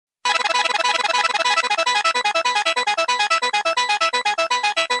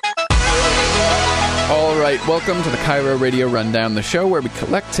right, welcome to the KIRO Radio Rundown, the show where we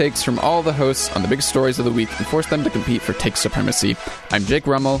collect takes from all the hosts on the big stories of the week and force them to compete for take supremacy. I'm Jake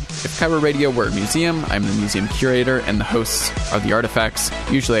Rummel. If KIRO Radio were a museum, I'm the museum curator, and the hosts are the artifacts.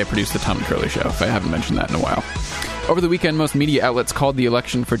 Usually I produce the Tom and Curly Show, if I haven't mentioned that in a while. Over the weekend, most media outlets called the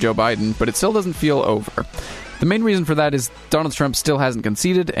election for Joe Biden, but it still doesn't feel over. The main reason for that is Donald Trump still hasn't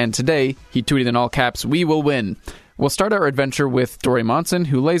conceded, and today he tweeted in all caps, "We will win." We'll start our adventure with Dory Monson,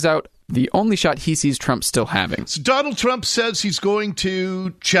 who lays out the only shot he sees Trump still having. So Donald Trump says he's going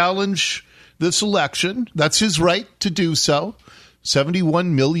to challenge this election. That's his right to do so.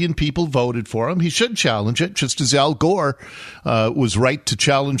 71 million people voted for him. He should challenge it, just as Al Gore was right to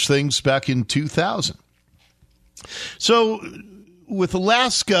challenge things back in 2000. So with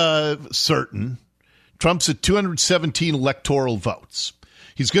Alaska certain, Trump's at 217 electoral votes.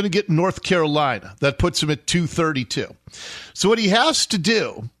 He's going to get North Carolina. That puts him at 232. So what he has to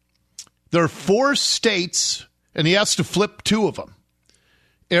do, there are 4 states, and he has to flip 2 of them.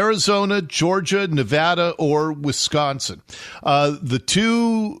 Arizona, Georgia, Nevada, or Wisconsin. The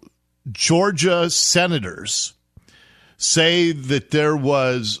 2 Georgia senators say that there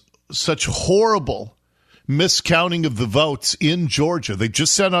was such horrible miscounting of the votes in Georgia. They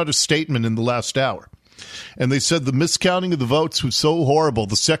just sent out a statement in the last hour. And they said the miscounting of the votes was so horrible,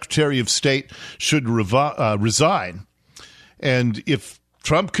 the Secretary of State should resign. And if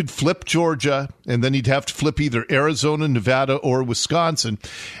Trump could flip Georgia, and then he'd have to flip either Arizona, Nevada, or Wisconsin,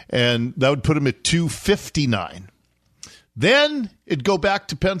 and that would put him at 259. Then it'd go back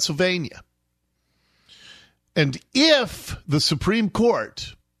to Pennsylvania. And if the Supreme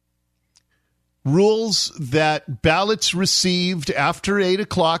Court rules that ballots received after 8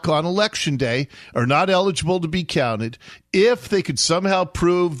 o'clock on Election Day are not eligible to be counted, if they could somehow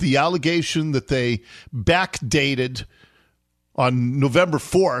prove the allegation that they backdated on November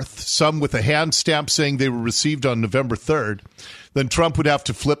 4th, some with a hand stamp saying they were received on November 3rd, then Trump would have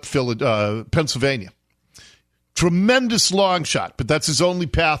to flip Pennsylvania. Tremendous long shot, but that's his only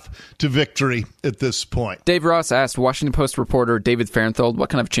path to victory at this point. Dave Ross asked Washington Post reporter David Fahrenthold what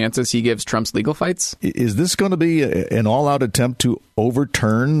kind of chances he gives Trump's legal fights. Is this going to be an all-out attempt to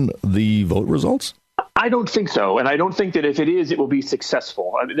overturn the vote results? I don't think so, and I don't think that if it is, it will be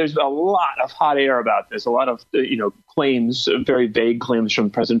successful. I mean, there's a lot of hot air about this, a lot of claims, very vague claims from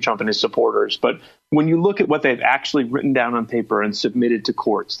President Trump and his supporters. But when you look at what they've actually written down on paper and submitted to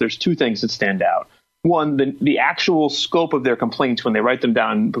courts, there's 2 things that stand out. One, the actual scope of their complaints when they write them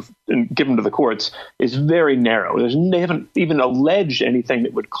down and give them to the courts is very narrow. They haven't even alleged anything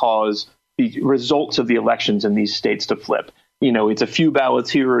that would cause the results of the elections in these states to flip. It's a few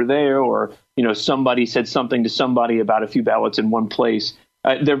ballots here or there, or, somebody said something to somebody about a few ballots in one place.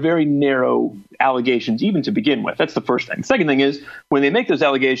 They're very narrow allegations, even to begin with. That's the first thing. The second thing is, when they make those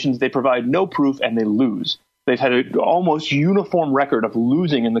allegations, they provide no proof and they lose. They've had an almost uniform record of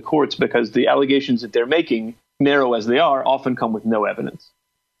losing in the courts because the allegations that they're making, narrow as they are, often come with no evidence.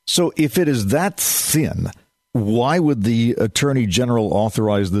 So if it is that thin, why would the Attorney General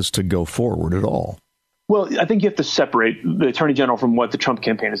authorize this to go forward at all? Well, I think you have to separate the Attorney General from what the Trump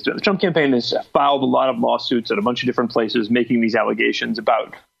campaign is doing. The Trump campaign has filed a lot of lawsuits at a bunch of different places making these allegations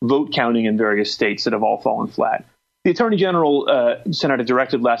about vote counting in various states that have all fallen flat. The Attorney General sent out a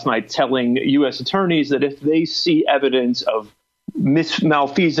directive last night telling U.S. attorneys that if they see evidence of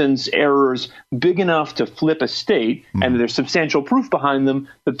malfeasance, errors big enough to flip a state and there's substantial proof behind them,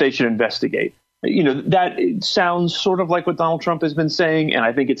 that they should investigate. That sounds sort of like what Donald Trump has been saying, and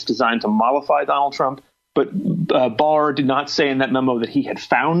I think it's designed to mollify Donald Trump. But Barr did not say in that memo that he had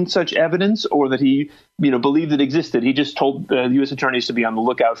found such evidence or that he, believed it existed. He just told the U.S. attorneys to be on the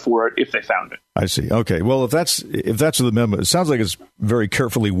lookout for it if they found it. I see. Okay. Well, if that's the memo, it sounds like it's very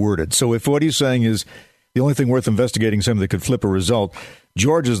carefully worded. So if what he's saying is the only thing worth investigating is something that could flip a result,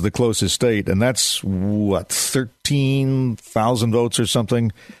 Georgia's the closest state, and that's 13,000 votes or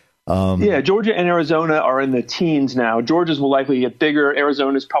something. Yeah, Georgia and Arizona are in the teens now. Georgia's will likely get bigger.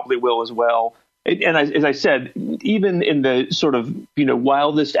 Arizona's probably will as well. And as I said, even in the sort of,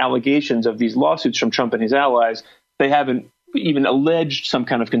 wildest allegations of these lawsuits from Trump and his allies, they haven't even alleged some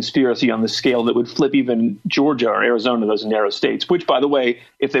kind of conspiracy on the scale that would flip even Georgia or Arizona, those narrow states, which, by the way,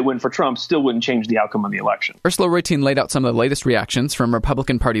 if they win for Trump, still wouldn't change the outcome of the election. Ursula Reutin laid out some of the latest reactions from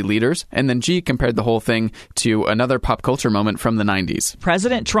Republican Party leaders, and then G compared the whole thing to another pop culture moment from the 90s.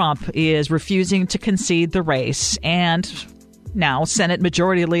 President Trump is refusing to concede the race, and now, Senate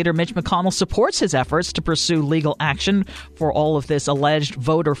Majority Leader Mitch McConnell supports his efforts to pursue legal action for all of this alleged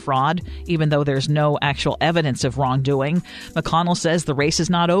voter fraud, even though there's no actual evidence of wrongdoing. McConnell says the race is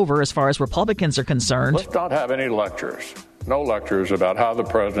not over as far as Republicans are concerned. Let's not have any lectures. No lectures about how the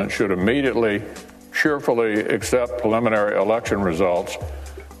president should immediately cheerfully accept preliminary election results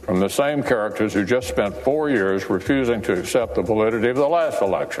from the same characters who just spent 4 years refusing to accept the validity of the last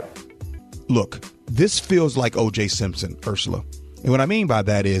election. Look, this feels like O.J. Simpson, Ursula. And what I mean by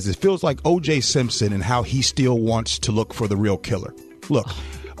that is it feels like O.J. Simpson and how he still wants to look for the real killer. Look,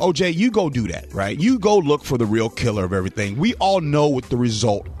 O.J., you go do that, right? You go look for the real killer of everything. We all know what the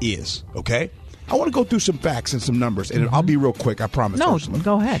result is, okay? I want to go through some facts and some numbers, and I'll be real quick, I promise. No, Ursula.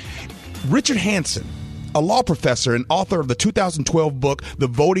 go ahead. Richard Hansen, a law professor and author of the 2012 book, The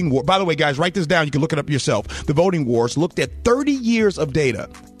Voting War. By the way, guys, write this down. You can look it up yourself. The Voting Wars looked at 30 years of data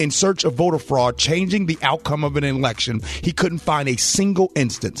in search of voter fraud changing the outcome of an election. He couldn't find a single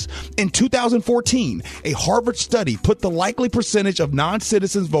instance. In 2014, a Harvard study put the likely percentage of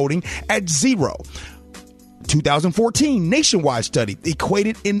non-citizens voting at 0. 2014 nationwide study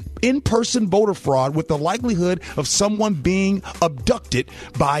equated in-person voter fraud with the likelihood of someone being abducted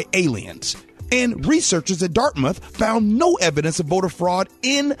by aliens. And researchers at Dartmouth found no evidence of voter fraud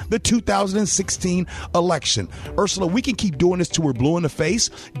in the 2016 election. Ursula, we can keep doing this till we're blue in the face.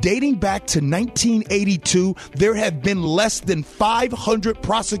 Dating back to 1982, there have been less than 500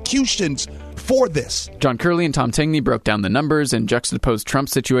 prosecutions for this. John Curley and Tom Tangney broke down the numbers and juxtaposed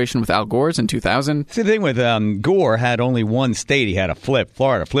Trump's situation with Al Gore's in 2000. See, the thing with Gore had only one state. He had a flip,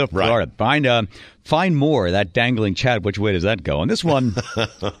 Florida, Florida. Find more, that dangling Chad. Which way does that go? And this one,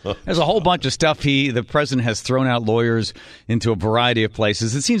 there's a whole bunch of stuff. The president has thrown out lawyers into a variety of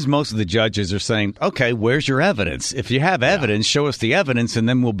places. It seems most of the judges are saying, okay, where's your evidence? If you have evidence, show us the evidence, and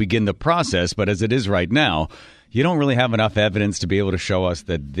then we'll begin the process. But as it is right now, you don't really have enough evidence to be able to show us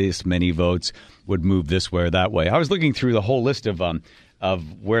that this many votes would move this way or that way. I was looking through the whole list of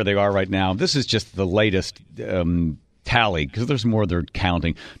where they are right now. This is just the latest tally, because there's more they're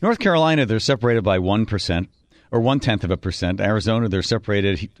counting. North Carolina, they're separated by 1% or 0.1%. Arizona, they're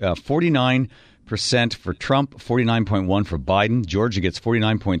separated 49% for Trump, 49.1% for Biden. Georgia gets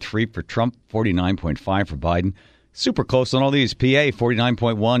 49.3% for Trump, 49.5% for Biden. Super close on all these. PA,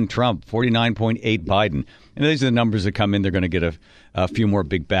 49.1% Trump, 49.8% Biden. And these are the numbers that come in. They're going to get a few more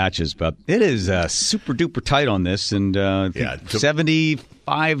big batches. But it is super duper tight on this. And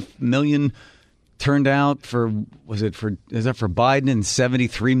 75 million turned out for, is that for Biden, and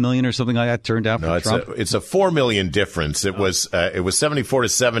 73 million or something like that turned out for Trump? It's a 4 million difference. It was 74 to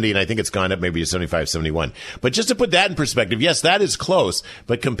 70, and I think it's gone up maybe to 75, 71. But just to put that in perspective, yes, that is close.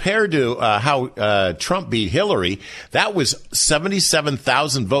 But compared to how Trump beat Hillary, that was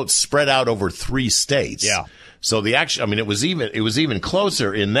 77,000 votes spread out over 3 states. Yeah. So it was even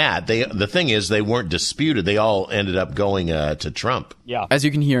closer in that. The thing is, they weren't disputed. They all ended up going to Trump. Yeah. As you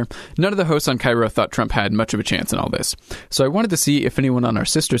can hear, none of the hosts on Cairo thought Trump had much of a chance in all this. So I wanted to see if anyone on our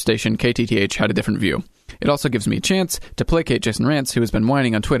sister station, KTTH, had a different view. It also gives me a chance to placate Jason Rantz, who has been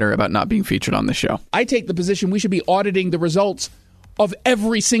whining on Twitter about not being featured on the show. I take the position we should be auditing the results of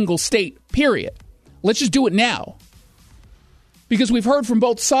every single state, period. Let's just do it now. Because we've heard from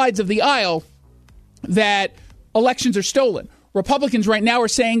both sides of the aisle that elections are stolen. Republicans right now are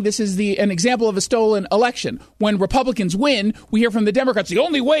saying this is an example of a stolen election. When Republicans win, we hear from the Democrats, the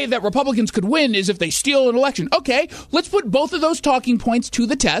only way that Republicans could win is if they steal an election. Okay, let's put both of those talking points to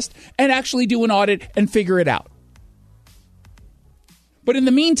the test and actually do an audit and figure it out. But in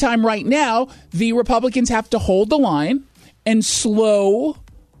the meantime, right now, the Republicans have to hold the line and slow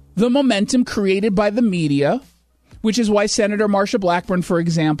the momentum created by the media, which is why Senator Marsha Blackburn, for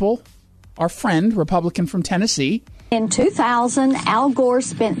example, our friend, Republican from Tennessee. In 2000, Al Gore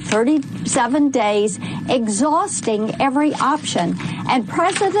spent 37 days exhausting every option. And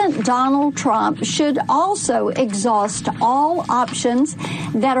President Donald Trump should also exhaust all options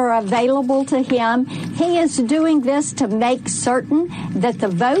that are available to him. He is doing this to make certain that the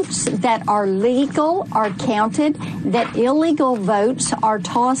votes that are legal are counted, that illegal votes are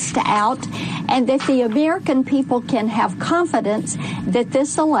tossed out, and that the American people can have confidence that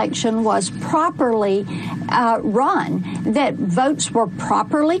this election was properly run, that votes were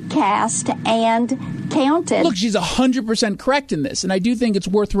properly cast and counted. Look, she's 100% correct in this, and I do think it's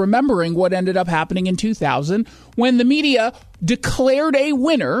worth remembering what ended up happening in 2000 when the media declared a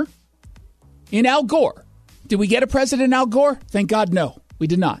winner in Al Gore. Did we get a president Al Gore? Thank God, no, we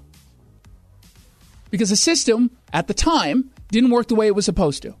did not. Because the system at the time didn't work the way it was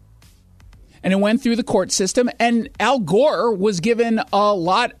supposed to. And it went through the court system, and Al Gore was given a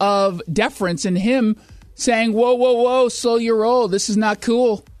lot of deference in him saying, whoa, slow your roll. This is not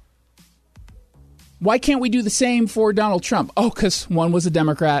cool. Why can't we do the same for Donald Trump? Oh, because one was a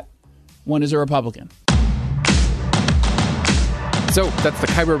Democrat, one is a Republican. So that's the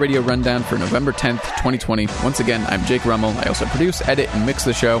KIRO Radio Rundown for November 10th, 2020. Once again, I'm Jake Rummel. I also produce, edit, and mix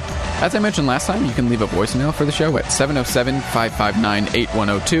the show. As I mentioned last time, you can leave a voicemail for the show at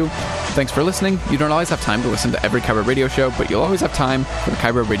 707-559-8102. Thanks for listening. You don't always have time to listen to every KIRO Radio show, but you'll always have time for the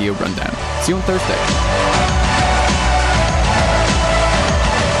KIRO Radio Rundown. See you on Thursday.